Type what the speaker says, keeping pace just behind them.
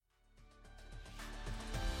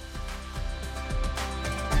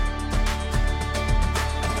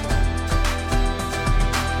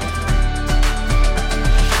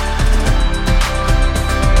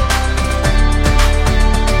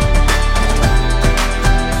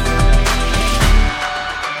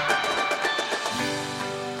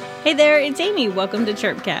Hey there, it's Amy. Welcome to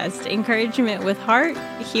Chirpcast. Encouragement with heart,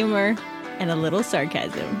 humor, and a little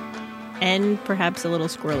sarcasm. And perhaps a little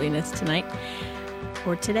squirreliness tonight.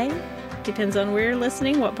 Or today. Depends on where you're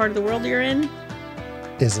listening, what part of the world you're in.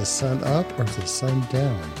 Is the sun up or is the sun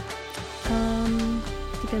down?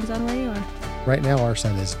 Depends on where you are. Right now, our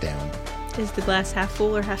sun is down. Is the glass half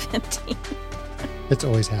full or half empty? It's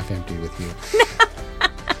always half empty with you.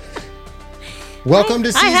 Welcome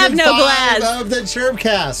to season 5 of the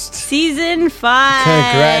Chirpcast. Season 5.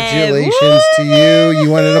 Congratulations to you. You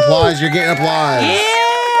want an applause? You're getting applause.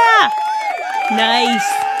 Yeah.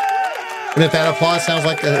 Nice. And if that applause sounds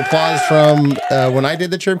like applause from when I did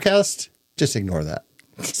the Chirpcast, just ignore that.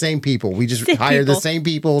 Same people. We just hired the same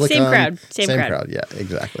people to same come. Crowd. Same crowd. Yeah,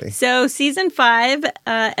 exactly. So season 5,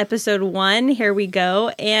 episode 1, here we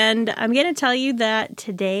go. And I'm going to tell you that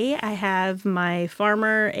today I have my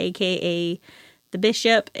farmer, a.k.a. the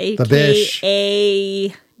bishop,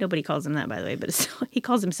 a.k.a. Nobody calls him that, by the way, but he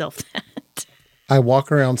calls himself that. I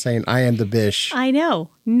walk around saying, I am the bish. I know.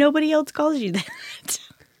 Nobody else calls you that.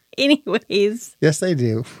 Anyways. Yes, they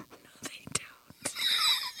do. No, they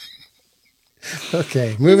don't.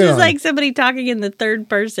 Okay, moving on. This is like somebody talking in the third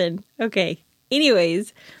person. Okay.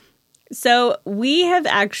 Anyways, so we have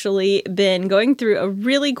actually been going through a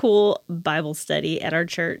really cool Bible study at our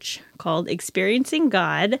church called Experiencing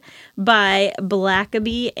God by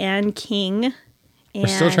Blackaby and King. We're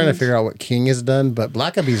still trying to figure out what King has done, but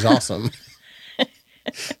Blackaby's awesome.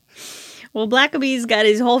 Well, Blackaby's got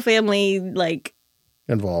his whole family,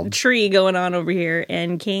 involved tree going on over here,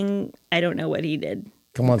 and King, I don't know what he did.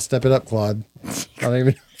 Come on, step it up, Claude. I don't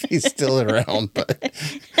even know if he's still around, but...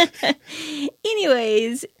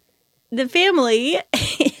 Anyways, the family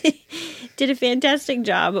did a fantastic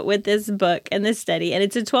job with this book and this study, and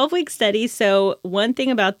it's a 12-week study, so one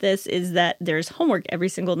thing about this is that there's homework every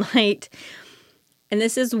single night, and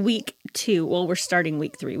this is week 2. Well, we're starting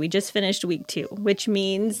week 3. We just finished week 2, which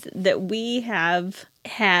means that we have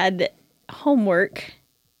had homework.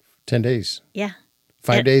 10 days. Yeah.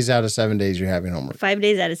 5 days out of 7 days you're having homework. 5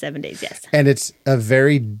 days out of 7 days, yes. And it's a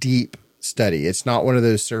very deep study. It's not one of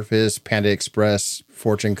those surface Panda Express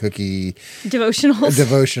fortune cookie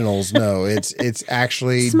devotionals. No, it's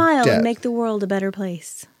actually smile and make the world a better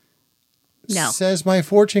place. No, says my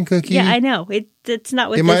fortune cookie. Yeah, I know. It's not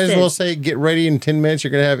what you this might as well is. say get ready in 10 minutes. You're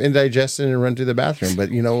going to have indigestion and run to the bathroom. But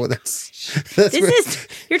you know that's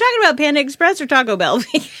you're talking about Panda Express or Taco Bell?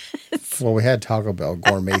 Well, we had Taco Bell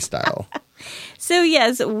gourmet style. So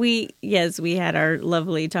yes, we had our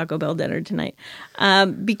lovely Taco Bell dinner tonight.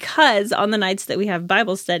 Because on the nights that we have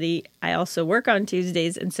Bible study, I also work on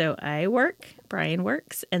Tuesdays, and so I work, Brian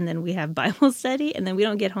works, and then we have Bible study, and then we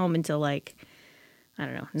don't get home until I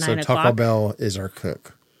don't know, 9 o'clock. So Taco Bell is our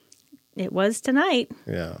cook. It was tonight.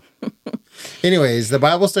 Yeah. Anyways, the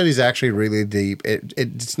Bible study is actually really deep.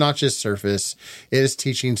 It's not just surface. It is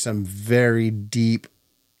teaching some very deep,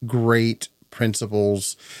 great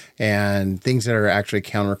principles and things that are actually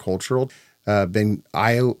countercultural. Been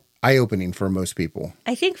eye-opening for most people.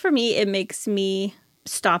 I think for me, it makes me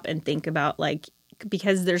stop and think about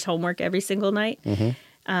because there's homework every single night.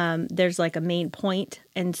 Mm-hmm. There's a main point.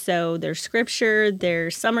 And so there's scripture,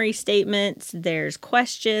 there's summary statements, there's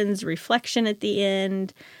questions, reflection at the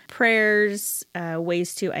end, prayers,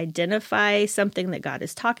 ways to identify something that God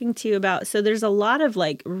is talking to you about. So there's a lot of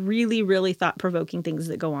really, really thought-provoking things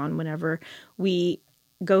that go on whenever we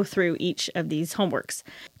go through each of these homeworks.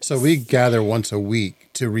 So we gather once a week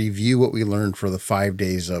to review what we learned for the 5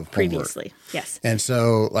 days of homework. Previously, yes. And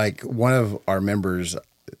so one of our members,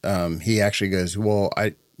 he actually goes, well,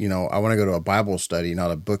 I want to go to a Bible study,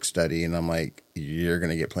 not a book study. And I'm like, you're going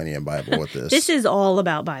to get plenty of Bible with this. This is all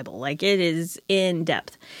about Bible. It is in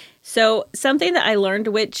depth. So something that I learned,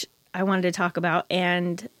 which I wanted to talk about,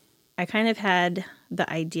 and I kind of had the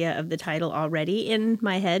idea of the title already in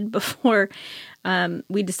my head before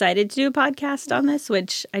we decided to do a podcast on this,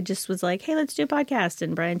 which I just was like, hey, let's do a podcast.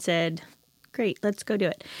 And Brian said, great, let's go do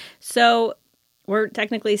it. So we're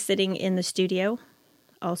technically sitting in the studio,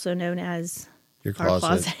 also known as your closet. Our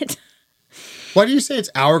closet. Why do you say it's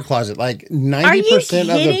our closet? 90% of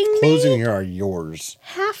the clothes in here are yours.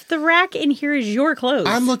 Half the rack in here is your clothes.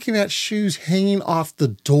 I'm looking at shoes hanging off the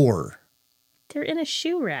door. They're in a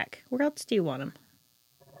shoe rack. Where else do you want them?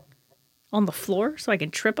 On the floor so I can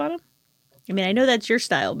trip on them? I mean, I know that's your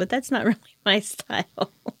style, but that's not really my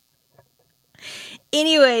style.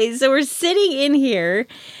 Anyway, so we're sitting in here,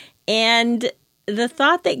 and the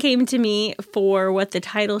thought that came to me for what the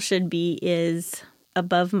title should be is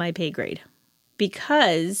above my pay grade.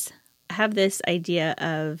 Because have this idea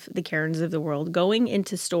of the Karens of the world going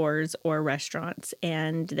into stores or restaurants,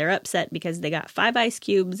 and they're upset because they got 5 ice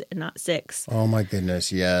cubes and not 6. Oh my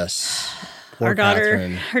goodness, yes. Poor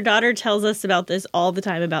Catherine. Her daughter tells us about this all the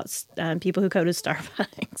time about people who go to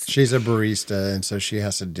Starbucks. She's a barista, and so she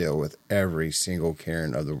has to deal with every single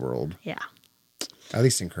Karen of the world. Yeah. At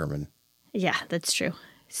least in Kerman. Yeah, that's true.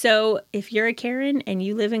 So if you're a Karen and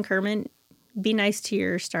you live in Kerman, be nice to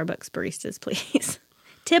your Starbucks baristas, please.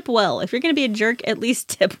 Tip well. If you're going to be a jerk, at least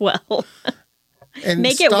tip well. And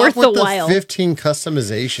make it worth the while. 15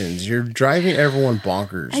 customizations. You're driving everyone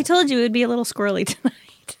bonkers. I told you it would be a little squirrely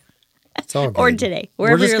tonight. It's all good. Or today.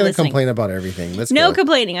 We're just going to complain about everything. Let's No go.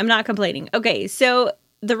 complaining. I'm not complaining. Okay, so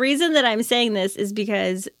the reason that I'm saying this is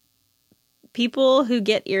because people who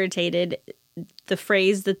get irritated, the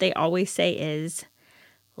phrase that they always say is,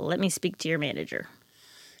 let me speak to your manager.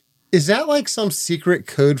 Is that like some secret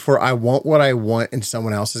code for I want what I want and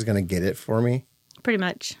someone else is going to get it for me? Pretty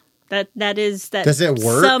much. That Does it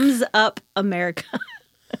work? Sums up America.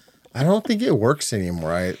 I don't think it works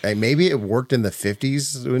anymore. Maybe it worked in the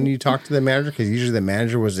 50s when you talked to the manager, because usually the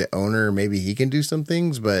manager was the owner. Maybe he can do some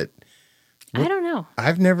things, but I don't know.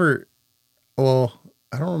 I don't remember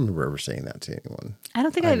ever saying that to anyone. I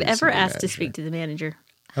don't think I've ever asked to speak to the manager.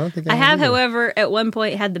 I don't think I have, either. however, at one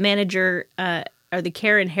point had the manager or the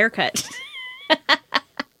Karen haircut.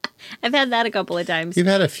 I've had that a couple of times. You've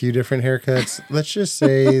had a few different haircuts. Let's just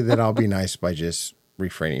say that I'll be nice by just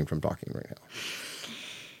refraining from talking right now.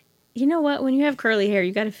 You know what? When you have curly hair,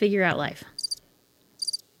 you got to figure out life.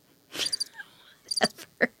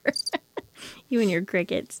 You and your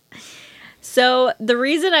crickets. So the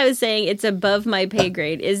reason I was saying it's above my pay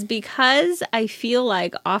grade is because I feel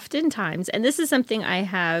like oftentimes, and this is something I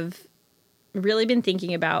have really been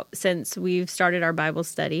thinking about since we've started our Bible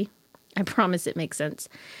study, I promise it makes sense,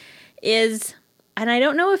 and I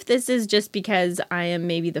don't know if this is just because I am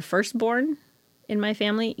maybe the firstborn in my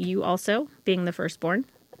family, you also being the firstborn.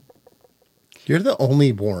 You're the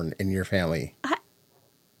only born in your family.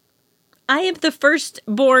 I am the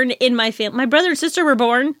firstborn in my family. My brother and sister were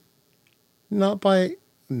born. Not by...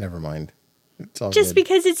 Never mind. It's all Just good.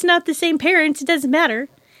 because it's not the same parents, it doesn't matter.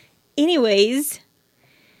 Anyways,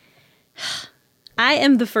 I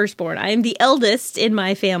am the firstborn. I am the eldest in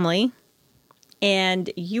my family. And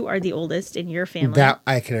you are the oldest in your family. That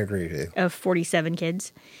I can agree to. Of 47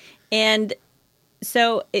 kids. And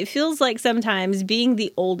so it feels like sometimes being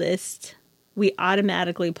the oldest, we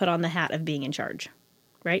automatically put on the hat of being in charge.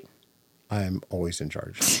 Right? I'm always in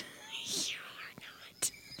charge.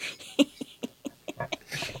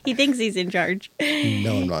 He thinks he's in charge. No,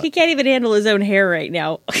 I'm not. He can't even handle his own hair right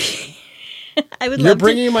now. I would You're love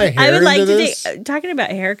bringing to, my hair I would like into to this? talking about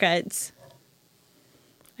haircuts.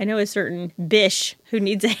 I know a certain bish who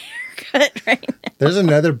needs a haircut right now. There's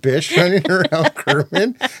another bish running around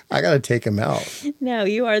Kerman. I got to take him out. No,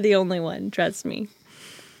 you are the only one. Trust me.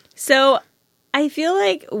 So I feel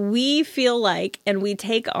like we and we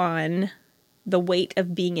take on the weight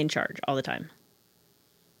of being in charge all the time.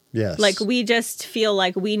 Yes. Like we just feel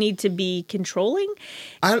like we need to be controlling.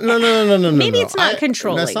 No. Maybe it's not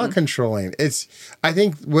controlling. That's not controlling. I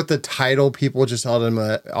think with the title, people just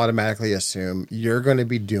automatically assume you're going to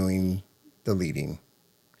be doing the leading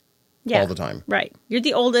all the time. Right. You're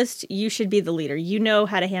the oldest. You should be the leader. You know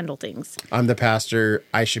how to handle things. I'm the pastor.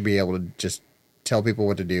 I should be able to just tell people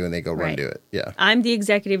what to do and they go run do it. Yeah. I'm the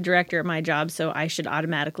executive director at my job, so I should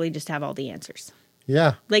automatically just have all the answers.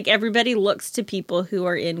 Yeah. Like everybody looks to people who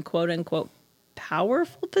are in quote unquote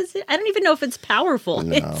powerful position. I don't even know if it's powerful.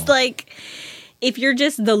 No. It's like if you're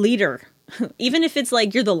just the leader, even if it's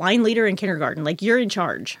like you're the line leader in kindergarten, like you're in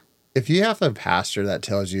charge. If you have a pastor that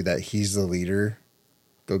tells you that he's the leader,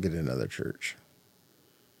 go get another church.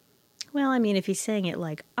 Well, I mean, if he's saying it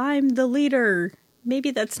like, I'm the leader,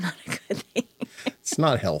 maybe that's not a good thing. It's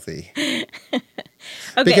not healthy.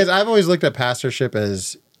 Okay. Because I've always looked at pastorship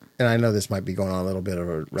as, and I know this might be going on a little bit of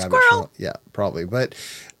a rabbit Squirrel. trail. Yeah, probably. But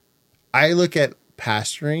I look at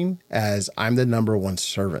pastoring as I'm the number one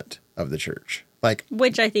servant of the church. Like,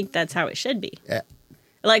 which I think that's how it should be. Yeah.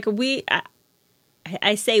 Like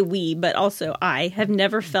I say we, but also I have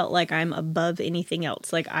never felt like I'm above anything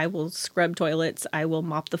else. Like I will scrub toilets. I will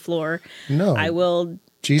mop the floor. No. I will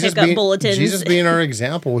pick up bulletins. Jesus being our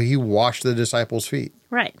example, he washed the disciples' feet.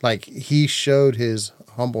 Right. Like he showed his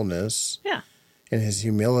humbleness and his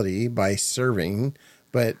humility by serving,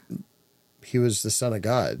 but he was the Son of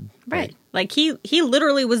God. Right. Like he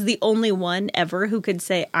literally was the only one ever who could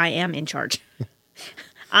say, I am in charge.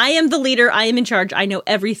 I am the leader. I am in charge. I know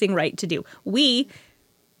everything right to do. We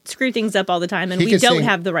screw things up all the time, and He we could don't sing,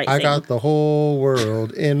 have the right I thing. got the whole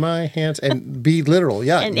world in my hands, and be literal.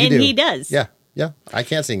 Yeah, and you do. he does. Yeah, yeah. I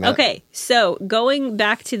can't sing that. Okay, so going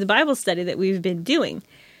back to the Bible study that we've been doing,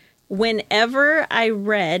 whenever I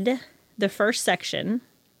read the first section,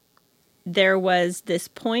 there was this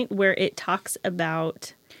point where it talks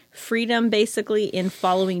about freedom basically in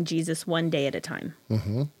following Jesus one day at a time.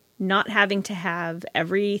 Mm-hmm. Not having to have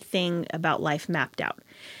everything about life mapped out. Mm-hmm.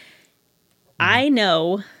 I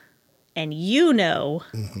know, and you know,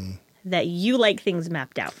 that you like things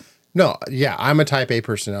mapped out. No, yeah, I'm a type A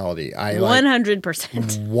personality. I 100%.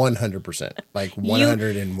 100%. Like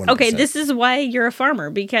 101%. Okay, this is why you're a farmer,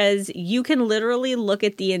 because you can literally look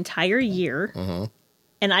at the entire year,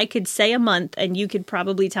 and I could say a month, and you could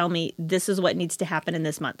probably tell me this is what needs to happen in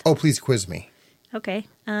this month. Oh, please quiz me. Okay,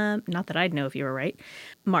 not that I'd know if you were right.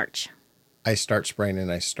 March. I start spraying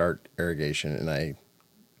and I start irrigation and I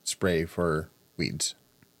spray for weeds.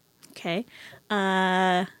 Okay.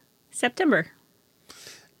 September.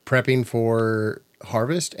 Prepping for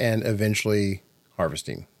harvest and eventually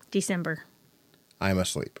harvesting. December. I'm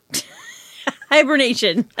asleep.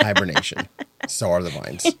 Hibernation. Hibernation. So are the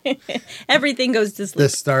vines. Everything goes to sleep. The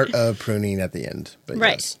start of pruning at the end. But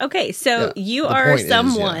Right. yes. Okay, so Yeah. you The are point is,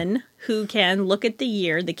 someone who can look at the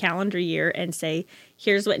year, the calendar year, and say,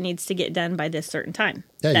 here's what needs to get done by this certain time.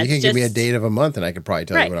 Yeah, That's you can give me a just- date of a month and I could probably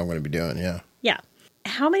tell Right. you what I'm going to be doing. Yeah. Yeah.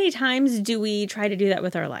 How many times do we try to do that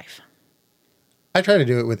with our life? I try to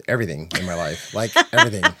do it with everything in my life. Like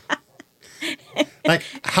everything. Like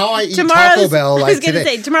how I eat Taco Bell I like was going to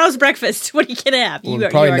today. say, tomorrow's breakfast. What are you going to have? Well, you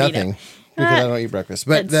probably already nothing know. because I don't eat breakfast.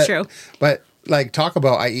 But That's true. But like Taco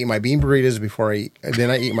Bell, I eat my bean burritos before I eat. Then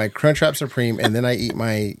I eat my Crunchwrap Supreme, and then I eat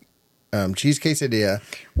my cheese quesadilla.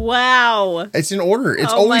 Wow. It's in order.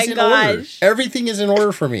 It's Oh always my in order. gosh. Everything is in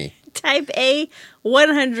order for me. Type A,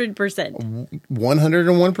 100%.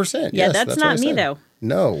 101%. Yeah, Yes, that's what not I me, said. though.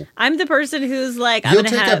 No. I'm the person who's like, I'm You'll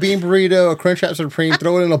going to take have... a bean burrito, a Crunchwrap Supreme,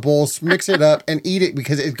 throw it in a bowl, mix it up, and eat it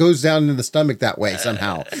because it goes down in the stomach that way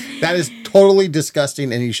somehow. That is totally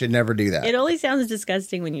disgusting, and you should never do that. It only sounds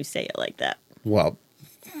disgusting when you say it like that. Well,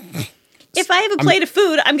 If I have a plate of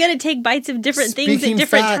food, I'm going to take bites of different things at speaking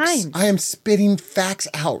different facts, times. I am spitting facts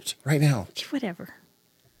out right now. Whatever.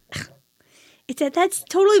 That's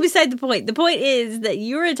totally beside the point. The point is that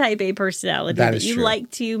you're a type A personality, That that is you true. like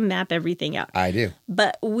to map everything out. I do.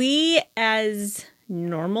 But we, as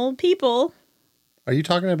normal people, Are you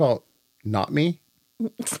talking about not me?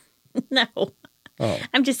 no. Oh.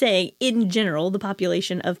 I'm just saying, in general, the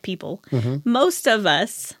population of people, Mm-hmm. most of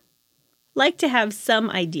us like to have some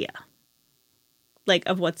idea, like,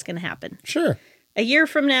 of what's going to happen. Sure. A year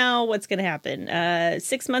from now, what's going to happen?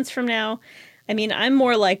 6 months from now. I mean, I'm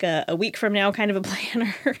more like a week from now kind of a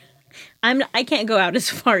planner. I can't go out as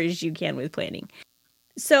far as you can with planning.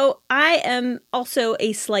 So I am also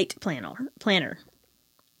a slight planner.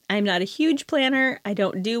 I'm not a huge planner. I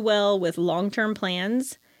don't do well with long-term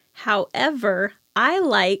plans. However, I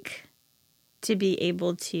like to be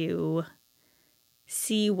able to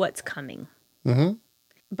see what's coming. Mm-hmm.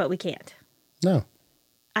 But we can't. No.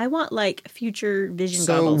 I want like future vision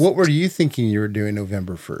So goggles. what were you thinking you were doing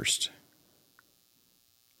November 1st?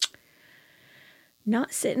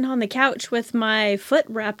 Not sitting on the couch with my foot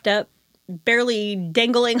wrapped up, barely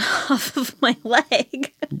dangling off of my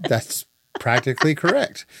leg. That's practically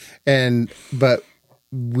correct. But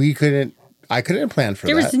I couldn't plan for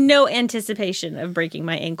There that. was no anticipation of breaking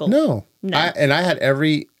my ankle. No. No. I had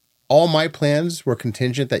all my plans were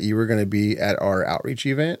contingent that you were going to be at our outreach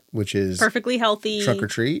event, which is Perfectly healthy. Trunk or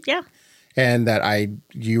Treat. Yeah. And that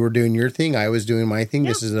you were doing your thing, I was doing my thing.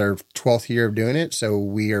 Yeah. This is our 12th year of doing it, so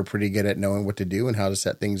we are pretty good at knowing what to do and how to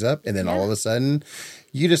set things up. And then all of a sudden,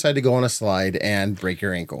 you decide to go on a slide and break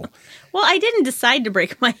your ankle. Well, I didn't decide to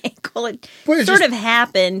break my ankle. It Well, it sort just- of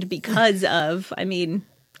happened because of,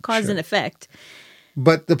 cause and effect.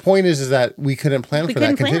 But the point is that we couldn't plan for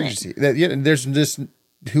that couldn't plan it. contingency. There's just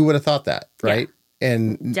who would have thought that, right?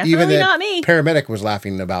 And Definitely even the not me. paramedic was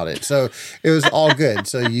laughing about it. So it was all good.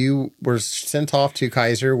 So you were sent off to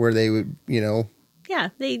Kaiser where they would, Yeah,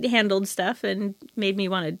 they handled stuff and made me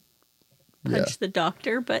want to punch the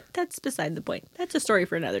doctor, but that's beside the point. That's a story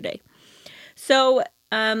for another day. So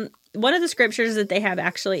one of the scriptures that they have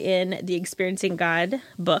actually in the Experiencing God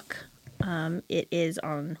book, it is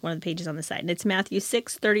on one of the pages on the side. And it's Matthew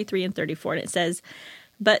 6:33 and 34. And it says,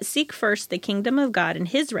 "But seek first the kingdom of God and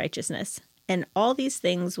his righteousness, and all these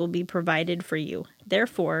things will be provided for you.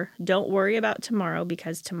 Therefore, don't worry about tomorrow,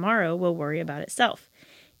 because tomorrow will worry about itself.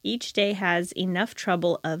 Each day has enough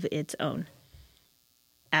trouble of its own."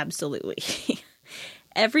 Absolutely.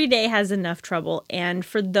 Every day has enough trouble. And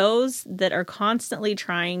for those that are constantly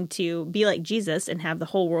trying to be like Jesus and have the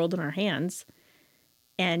whole world in our hands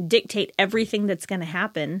and dictate everything that's going to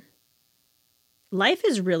happen, life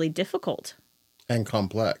is really difficult. And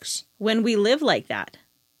complex. When we live like that,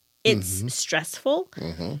 it's stressful.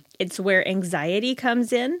 It's where anxiety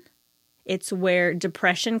comes in. It's where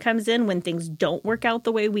depression comes in when things don't work out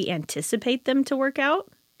the way we anticipate them to work out.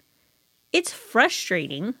 It's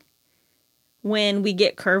frustrating when we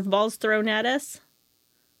get curveballs thrown at us.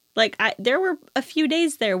 Like, there were a few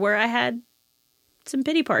days there where I had some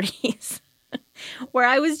pity parties where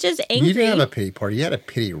I was just angry. You didn't have a pity party. You had a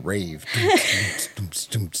pity rave. Dooms,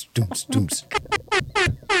 dooms, dooms, dooms, dooms.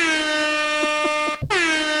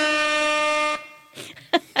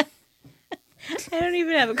 I don't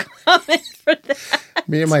even have a comment for that.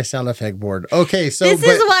 Me and my sound effect board. Okay, so... This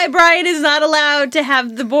is why Brian is not allowed to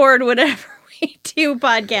have the board whenever we do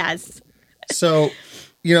podcasts. So,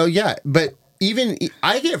 yeah, but even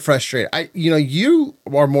I get frustrated. You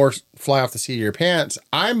are more fly off the seat of your pants.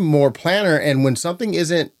 I'm more planner, and when something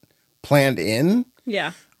isn't planned in,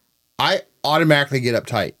 yeah, I automatically get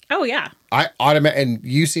uptight. Oh yeah, and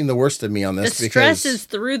you've seen the worst of me on this. The stress is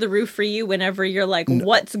through the roof for you whenever you're like,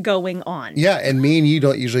 what's going on? Yeah, and me and you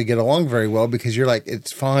don't usually get along very well because you're like,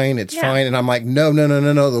 it's fine, fine. And I'm like, no,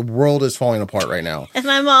 the world is falling apart right now. And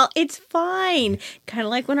I'm all, it's fine. Kind of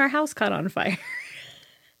like when our house caught on fire.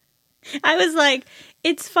 I was like,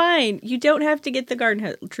 it's fine. You don't have to get the garden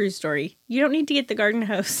hose. True story. You don't need to get the garden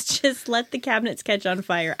hose. Just let the cabinets catch on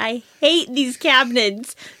fire. I hate these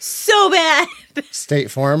cabinets so bad. State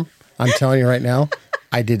Farm, I'm telling you right now,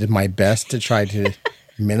 I did my best to try to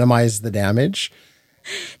minimize the damage.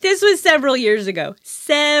 This was several years ago.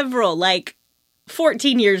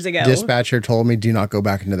 14 years ago. Dispatcher told me, do not go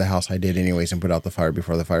back into the house. I did anyways and put out the fire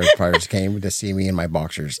before the firefighters came to see me in my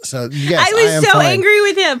boxers. So, yes, I was so angry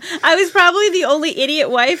with him. I was probably the only idiot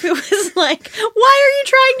wife who was like, why are you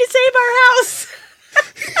trying to save our house?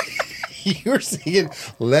 You were singing,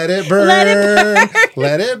 let it burn. Let it burn.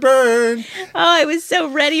 Let it burn. Oh, I was so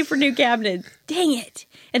ready for new cabinets. Dang it.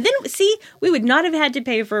 And then, see, we would not have had to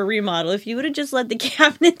pay for a remodel if you would have just let the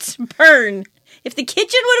cabinets burn. If the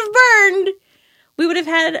kitchen would have burned, we would have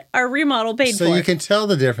had our remodel paid for. So you can tell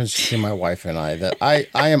the difference between my wife and I, that I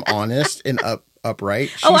am honest and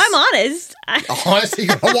upright. I'm honest. Honestly,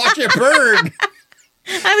 you're going to watch it burn.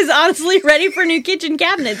 I was honestly ready for new kitchen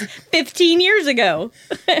cabinets 15 years ago.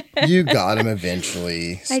 You got them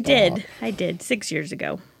eventually. Stop. I did 6 years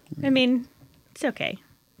ago. I mean, it's okay.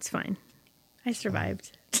 It's fine. I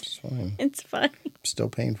survived. It's fine. It's fine. I'm still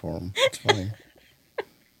paying for them. It's fine.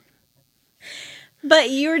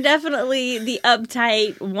 But you're definitely the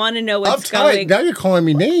uptight, want to know what's going on. Now you're calling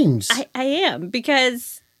me names. I am,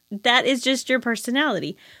 because that is just your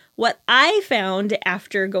personality. What I found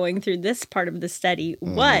after going through this part of the study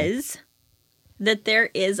was that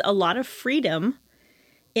there is a lot of freedom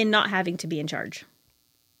in not having to be in charge.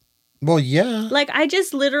 Well, yeah. Like, I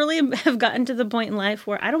just literally have gotten to the point in life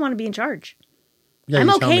where I don't want to be in charge. Yeah,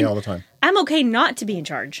 you tell me all the time. I'm okay not to be in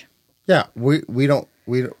charge. Yeah, we don't,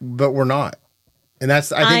 but we're not. And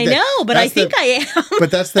that's, I think I am.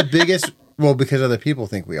 But that's the biggest, well, because other people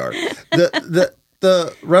think we are.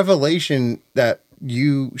 The revelation that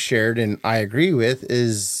you shared and I agree with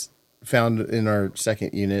is found in our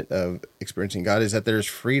second unit of Experiencing God, is that there's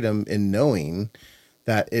freedom in knowing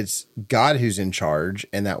that it's God who's in charge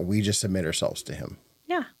and that we just submit ourselves to him.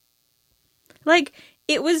 Yeah. Like,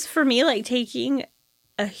 it was for me like taking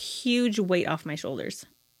a huge weight off my shoulders,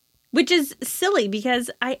 which is silly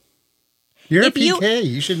because You're a PK.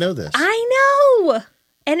 You should know this. I know.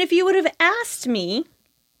 And if you would have asked me,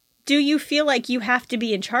 do you feel like you have to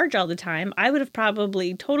be in charge all the time? I would have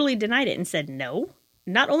probably totally denied it and said, no.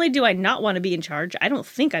 Not only do I not want to be in charge, I don't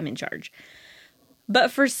think I'm in charge.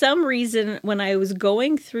 But for some reason, when I was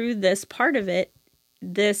going through this part of it,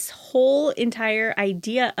 this whole entire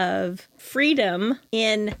idea of freedom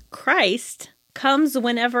in Christ comes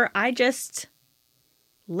whenever I just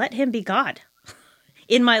let him be God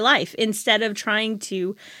in my life instead of trying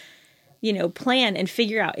to, plan and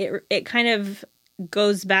figure out. It kind of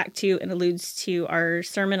goes back to and alludes to our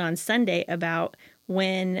sermon on Sunday about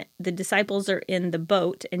when the disciples are in the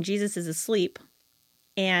boat and Jesus is asleep,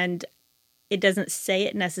 and it doesn't say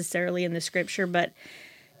it necessarily in the scripture, but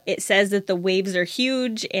it says that the waves are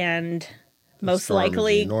huge and most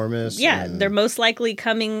likely enormous. Yeah, they're most likely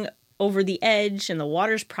coming over the edge and the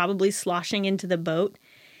water's probably sloshing into the boat.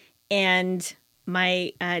 And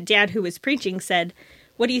my dad, who was preaching, said,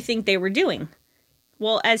 what do you think they were doing?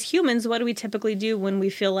 Well, as humans, what do we typically do when we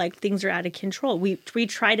feel like things are out of control? We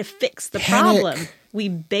try to fix the problem. We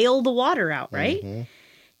bail the water out, right? Mm-hmm.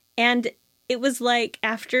 And it was like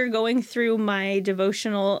after going through my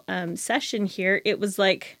devotional session here, it was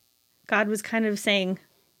like God was kind of saying,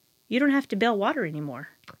 you don't have to bail water anymore.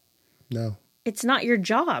 No. It's not your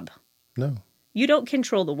job. No. You don't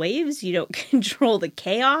control the waves. You don't control the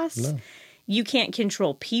chaos. No. You can't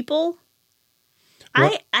control people.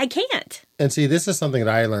 Well, I can't. And see, this is something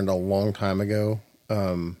that I learned a long time ago.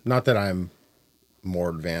 Not that I'm more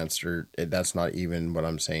advanced, or that's not even what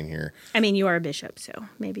I'm saying here. I mean, you are a bishop, so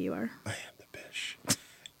maybe you are. I am the bishop.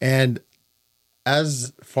 And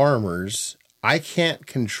as farmers, I can't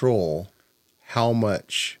control how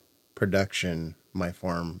much production my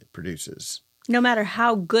farm produces. No matter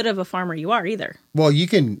how good of a farmer you are, either. Well, you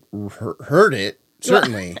can hurt it,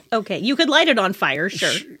 certainly. Well, okay, you could light it on fire,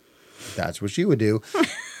 sure. That's what you would do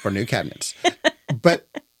for new cabinets. But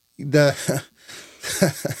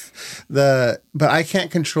but I can't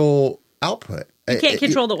control output. You can't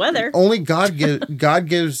control the weather. Only God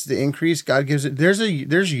gives the increase. God gives it.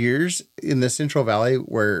 There's years in the Central Valley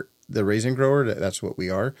where the raisin grower, that's what we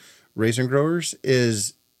are, raisin growers,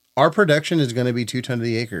 is our production is going to be 2 tons to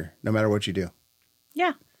the acre, no matter what you do.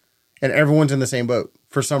 Yeah. And everyone's in the same boat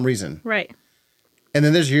for some reason. Right. And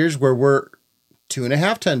then there's years where we're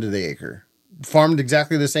 2.5 tons to the acre, farmed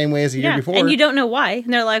exactly the same way as the year before. And you don't know why.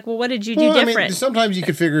 And they're like, well, what did you do different? I mean, sometimes you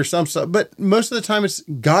could figure some stuff, but most of the time it's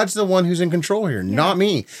God's the one who's in control here, not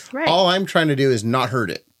me. Right. All I'm trying to do is not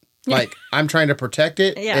hurt it. Like I'm trying to protect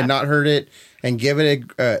it and not hurt it and give it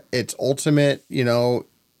its ultimate,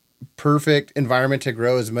 perfect environment to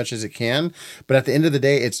grow as much as it can. But at the end of the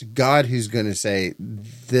day, it's God who's going to say,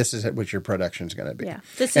 this is what your production is going to be. Yeah.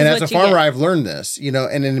 This is and what as a farmer, I've learned this,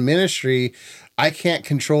 and in ministry, I can't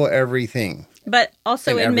control everything. But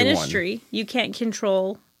also in ministry, you can't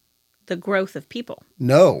control the growth of people.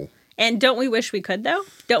 No. And don't we wish we could, though?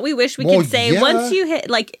 Don't we wish we could say, once you hit,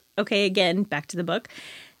 okay, again, back to the book,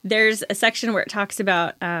 there's a section where it talks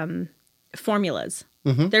about formulas.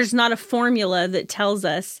 Mm-hmm. There's not a formula that tells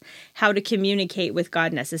us how to communicate with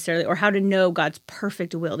God necessarily, or how to know God's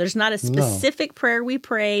perfect will. There's not a specific prayer we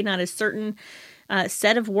pray, not a certain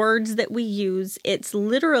set of words that we use. It's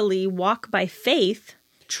literally walk by faith,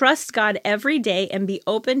 trust God every day, and be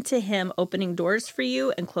open to Him opening doors for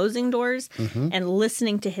you and closing doors and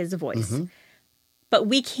listening to His voice. Mm-hmm. But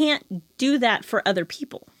we can't do that for other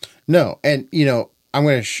people. No. And, I'm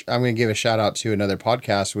going to give a shout out to another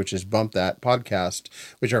podcast, which is Bump That Podcast,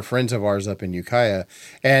 which are friends of ours up in Ukiah.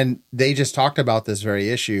 And they just talked about this very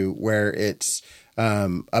issue where it's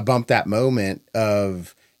a bump that moment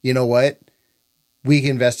of, you know what? We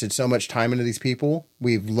invested so much time into these people.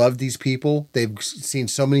 We've loved these people. They've seen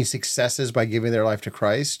so many successes by giving their life to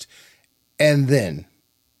Christ. And then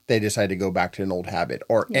they decide to go back to an old habit,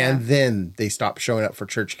 and then they stop showing up for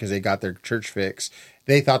church because they got their church fix.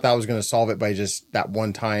 They thought that was going to solve it by just that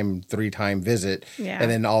 1-time, 3-time visit. Yeah.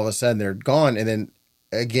 And then all of a sudden they're gone. And then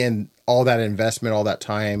again, all that investment, all that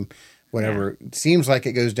time, whenever it seems like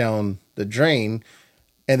it goes down the drain.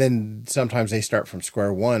 And then sometimes they start from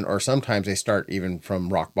square one, or sometimes they start even from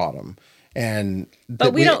rock bottom.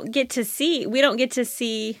 But we don't get to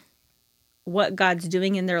see what God's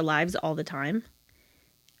doing in their lives all the time.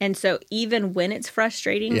 And so even when it's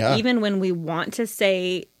frustrating, even when we want to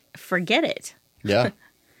say, forget it. Yeah.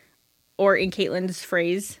 Or in Caitlin's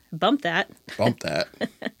phrase, bump that. Bump that.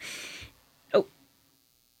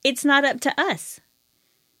 It's not up to us.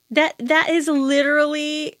 That is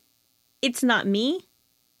literally, it's not me.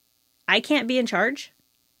 I can't be in charge.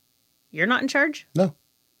 You're not in charge? No.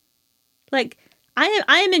 I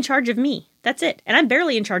am in charge of me. That's it. And I'm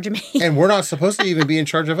barely in charge of me. And we're not supposed to even be in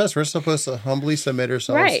charge of us. We're supposed to humbly submit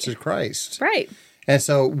ourselves to Christ. Right. And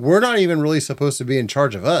so we're not even really supposed to be in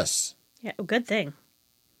charge of us. Yeah, good thing.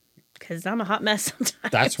 Because I'm a hot mess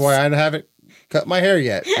sometimes. That's why I haven't cut my hair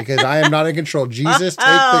yet. Because I am not in control. Jesus, take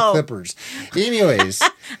the clippers. Anyways.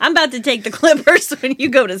 I'm about to take the clippers when you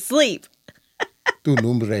go to sleep. Tu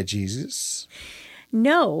nombre Jesus?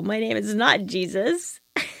 No, my name is not Jesus.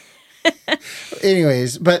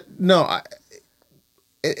 Anyways, but no,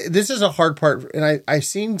 this is a hard part, and I've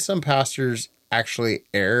seen some pastors actually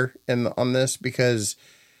err on this because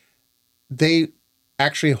they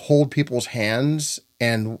actually hold people's hands,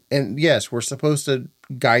 and yes, we're supposed to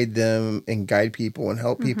guide them and guide people and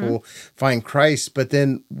help people find Christ, but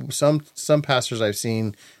then some pastors I've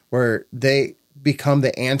seen where they become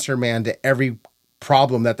the answer man to every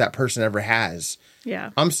problem that person ever has. Yeah,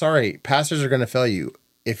 I'm sorry, pastors are going to fail you.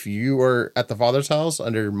 If you are at the Father's house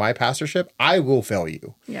under my pastorship, I will fail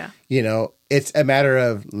you. Yeah. It's a matter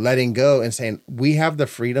of letting go and saying, we have the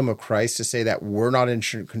freedom of Christ to say that we're not in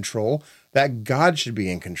control, that God should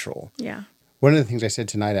be in control. Yeah. One of the things I said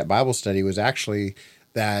tonight at Bible study was actually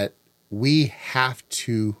that we have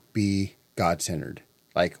to be God-centered,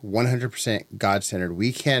 like 100% God-centered.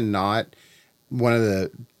 We cannot, one of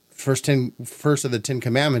the first of the 10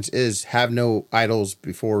 commandments is have no idols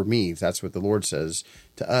before me. That's what the Lord says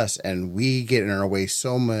to us. And we get in our way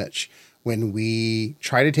so much when we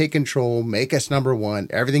try to take control, make us number one.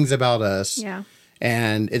 Everything's about us. Yeah.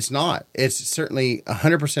 And it's not. It's certainly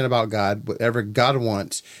 100% about God, whatever God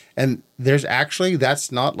wants. And there's actually,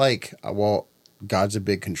 that's not like, well, God's a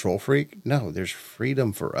big control freak. No, there's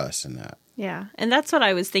freedom for us in that. Yeah. And that's what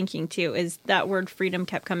I was thinking too, is that word freedom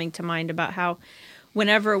kept coming to mind about how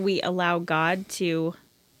whenever we allow God to,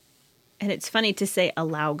 and it's funny to say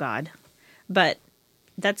allow God, but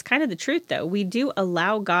that's kind of the truth though. We do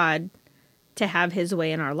allow God to have his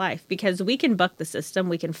way in our life because we can buck the system.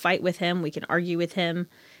 We can fight with him. We can argue with him.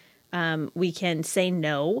 We can say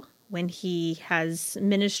no when he has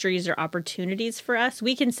ministries or opportunities for us.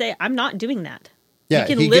 We can say, I'm not doing that. Yeah,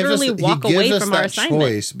 we can literally walk away from our assignment.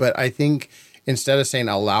 Choice, but I think instead of saying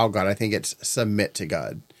allow God, I think it's submit to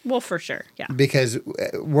God. Well, for sure. Yeah. Because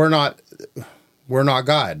we're not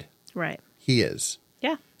God. Right. He is.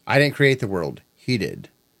 Yeah. I didn't create the world. He did.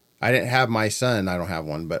 I didn't have my son. I don't have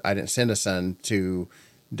one, but I didn't send a son to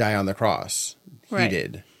die on the cross. He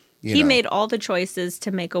did. He made all the choices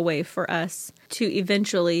to make a way for us to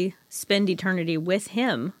eventually spend eternity with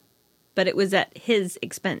him, but it was at his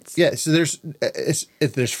expense. Yeah. So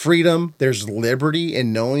there's freedom, there's liberty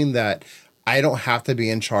in knowing that I don't have to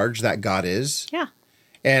be in charge, that God is. Yeah.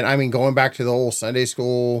 And I mean, going back to the old Sunday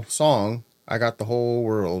school song, I got the whole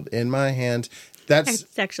world in my hands.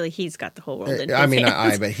 It's actually, he's got the whole world in his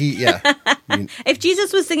hands. But he, yeah. If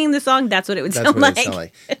Jesus was singing the song, that's what it would sound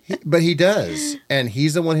like. But he does. And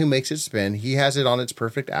he's the one who makes it spin. He has it on its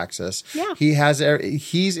perfect axis. Yeah.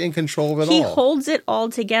 He's in control of it all. He holds it all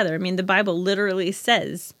together. I mean, the Bible literally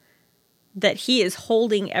says that he is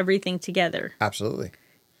holding everything together. Absolutely.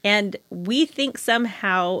 And we think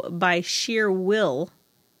somehow by sheer will,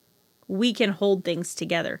 we can hold things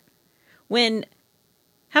together.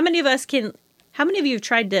 How many of you have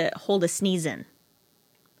tried to hold a sneeze in?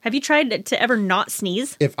 Have you tried to ever not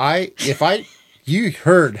sneeze? You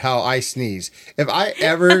heard how I sneeze. If I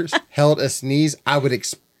ever held a sneeze, I would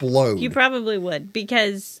explode. You probably would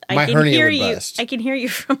because My hernia would bust. I can hear you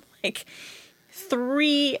from like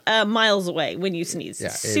 3 miles away when you sneeze. Yeah,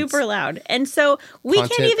 super loud. And so we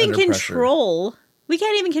can't even control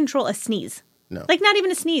a sneeze. No. Like not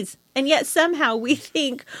even a sneeze. And yet somehow we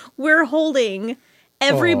think we're holding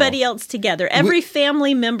everybody else together, every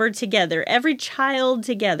family member together, every child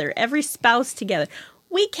together, every spouse together.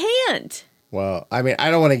 We can't. Well, I mean, I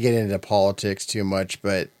don't want to get into politics too much,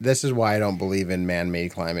 but this is why I don't believe in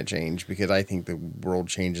man-made climate change, because I think the world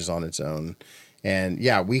changes on its own. And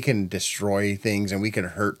yeah, we can destroy things and we can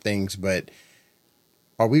hurt things, but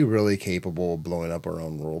are we really capable of blowing up our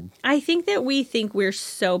own world? I think that we think we're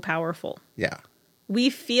so powerful. Yeah. We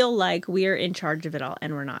feel like we're in charge of it all,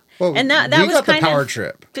 and we're not. Well, and that we was got kind the power of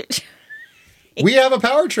trip. We have a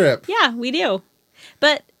power trip. Yeah, we do.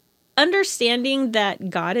 But understanding that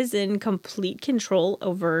God is in complete control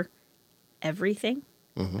over everything.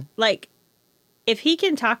 Mm-hmm. Like, if he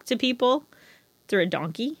can talk to people through a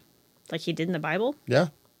donkey, like he did in the Bible. Yeah.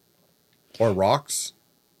 Or rocks.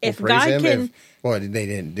 If God can... Well, they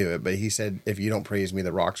didn't do it, but he said, if you don't praise me,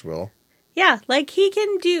 the rocks will. Yeah, like he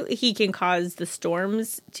can cause the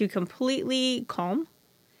storms to completely calm.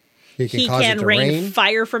 He can rain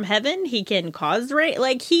fire from heaven. He can cause rain.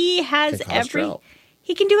 Like he has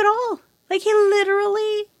he can do it all. Like he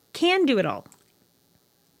literally can do it all.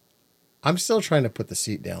 I'm still trying to put the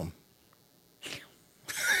seat down.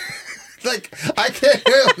 Like I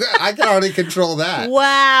can already control that.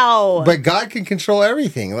 Wow. But God can control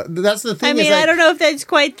everything. That's the thing. I mean, I don't know if that's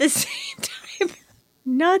quite the same time.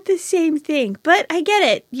 Not the same thing, but I get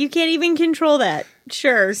it. You can't even control that.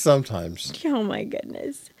 Sure. Sometimes. Oh my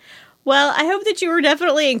goodness. Well, I hope that you were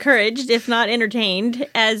definitely encouraged, if not entertained,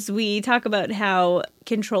 as we talk about how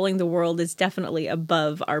controlling the world is definitely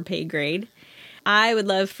above our pay grade. I would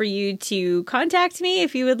love for you to contact me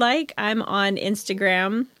if you would like. I'm on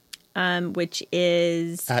Instagram, which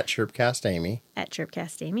is... At ChirpcastAmy. At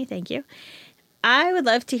ChirpcastAmy, thank you. I would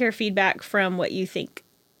love to hear feedback from what you think.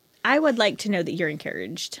 I would like to know that you're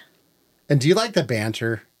encouraged. And do you like the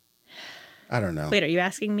banter? I don't know. Wait, are you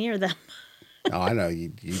asking me or them? No, I know you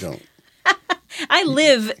don't. I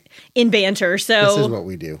live in banter, so... This is what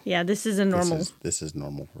we do. Yeah, this is a normal... This is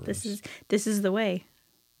normal for us. This is the way.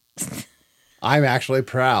 I'm actually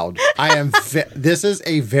proud. This is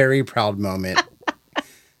a very proud moment.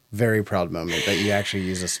 Very proud moment that you actually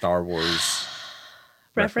use a Star Wars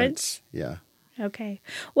reference. Yeah. Okay.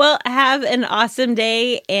 Well, have an awesome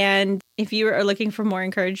day. And if you are looking for more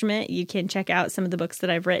encouragement, you can check out some of the books that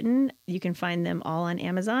I've written. You can find them all on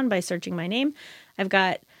Amazon by searching my name. I've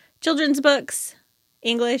got children's books,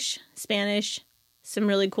 English, Spanish, some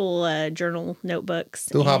really cool journal notebooks.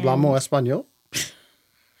 ¿Tú hablamos español?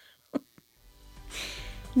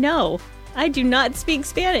 No, I do not speak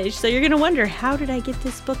Spanish. So you're going to wonder, how did I get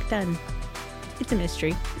this book done? It's a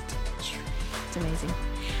mystery. It's amazing.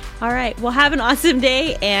 All right. Well, have an awesome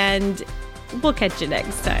day, and we'll catch you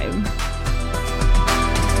next time.